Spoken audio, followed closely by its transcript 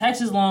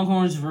Texas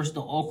Longhorns versus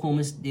the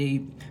Oklahoma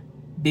State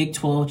Big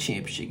 12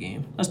 championship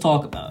game. Let's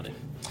talk about it.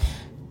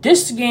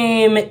 This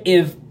game,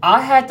 if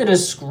I had to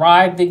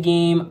describe the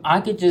game,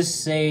 I could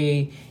just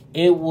say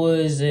it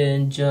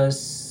wasn't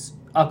just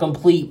a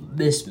complete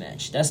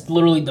mismatch. That's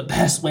literally the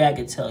best way I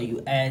could tell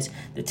you, as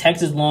the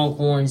Texas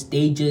Longhorns,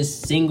 they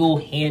just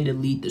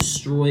single-handedly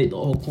destroyed the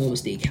Oklahoma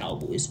State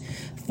Cowboys.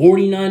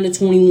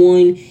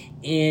 49-21,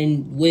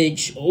 in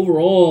which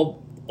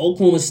overall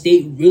Oklahoma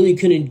State really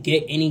couldn't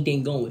get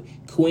anything going.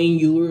 Quinn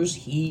Ewers,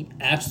 he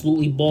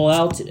absolutely balled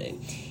out today.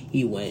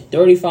 He went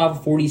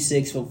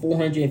 35-46 for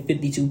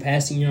 452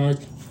 passing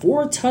yards,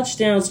 4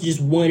 touchdowns to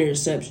just 1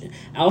 interception.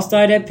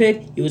 Outside that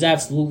pick, he was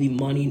absolutely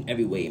money in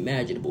every way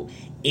imaginable.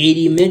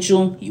 A.D.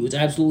 Mitchell, he was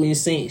absolutely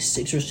insane.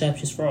 6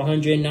 receptions for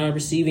 109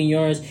 receiving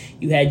yards.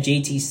 You had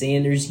J.T.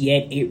 Sanders, he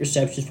had 8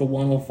 receptions for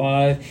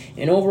 105.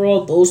 And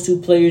overall, those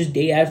two players,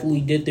 they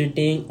absolutely did their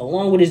thing,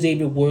 along with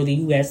Xavier Worthy,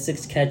 who had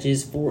 6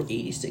 catches for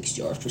 86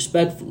 yards,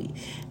 respectfully.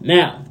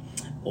 Now,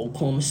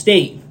 Oklahoma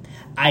State.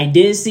 I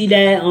did see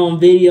that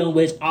video in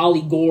which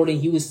Ollie Gordon,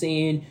 he was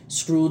saying,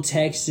 screw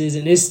Texas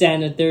and this, that,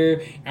 and the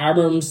third. I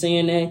remember him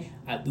saying that.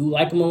 I do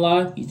like him a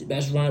lot. He's the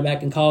best running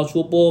back in college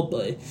football,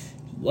 but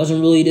he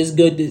wasn't really this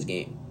good this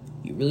game.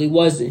 He really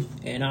wasn't.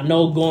 And I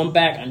know going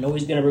back, I know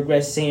he's going to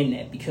regret saying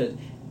that, because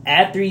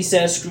after he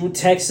said screw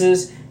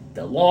Texas,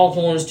 the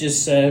Longhorns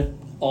just said,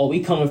 oh,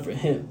 we coming for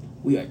him.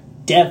 We are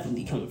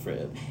definitely coming for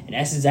him. And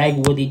that's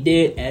exactly what they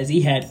did, as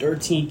he had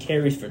 13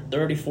 carries for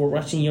 34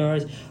 rushing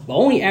yards, but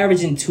only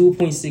averaging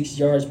 2.6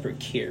 yards per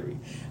carry.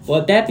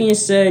 But that being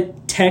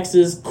said,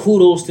 Texas,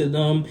 kudos to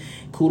them.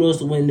 Kudos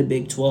to winning the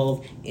Big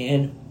 12.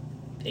 And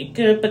they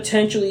could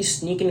potentially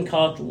sneak in the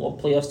college football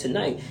playoffs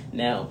tonight.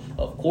 Now,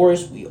 of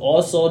course, we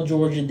all saw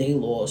Georgia, they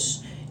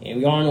lost. And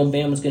we all know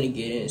Bama's going to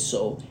get in,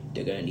 so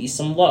they're going to need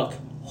some luck.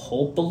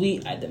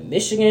 Hopefully, either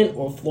Michigan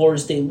or Florida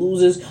State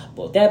loses.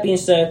 But with that being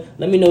said,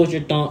 let me know what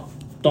your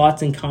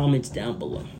thoughts and comments down below.